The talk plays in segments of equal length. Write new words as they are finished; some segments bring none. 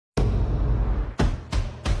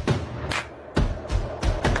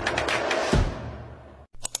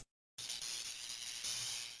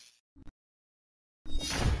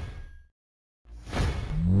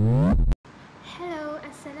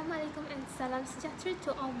Salam sejahtera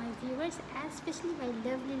to all my viewers, especially my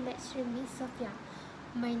lovely lecturer Miss Sofea.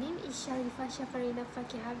 My name is Sharifah Shafarina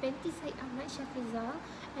Faqihah BINTI Syed Ahmad SHAFRIZAL,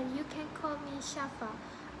 and you can call me Shafa.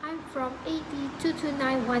 I'm from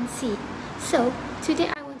AB2291C. So,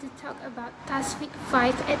 today I want to talk about Task Week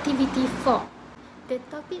 5 Activity 4. The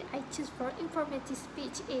topic I choose for informative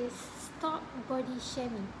speech is Stop Body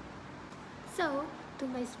Shaming. So, to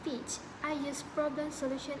my speech, I use problem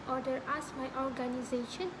solution order as my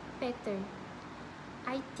organization pattern.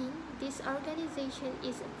 I think this organization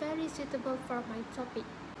is very suitable for my topic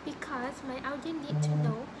because my audience need to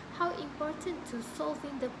know how important to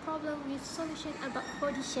solving the problem with solution about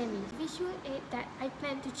body shaming. Visual aid that I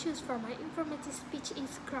plan to choose for my informative speech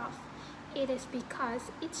is graph. It is because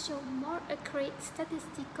it shows more accurate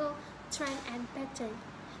statistical trend and pattern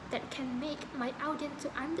that can make my audience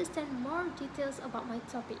to understand more details about my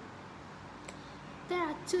topic. There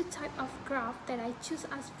are two types of graph that I choose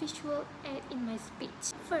as visual aid in my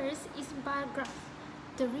speech. First is bar graph.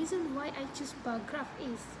 The reason why I choose bar graph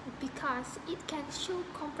is because it can show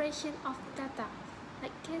compression of data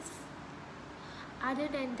like this. Other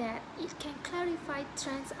than that, it can clarify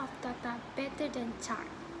trends of data better than chart.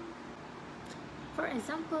 For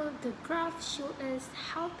example, the graph shows us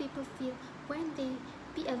how people feel when they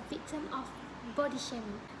be a victim of body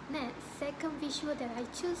shaming. Next, second visual that I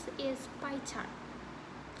choose is pie chart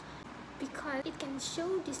because it can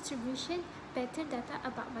show distribution better data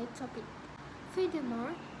about my topic.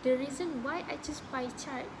 Furthermore, the reason why I choose pie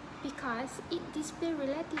chart because it displays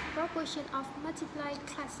relative proportion of multiplied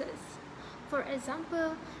classes. For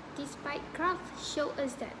example, this pie graph shows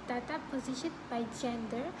us that data positioned by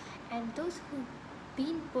gender and those who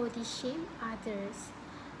been body shame others.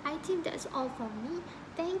 I think that's all from me.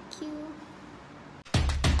 Thank you.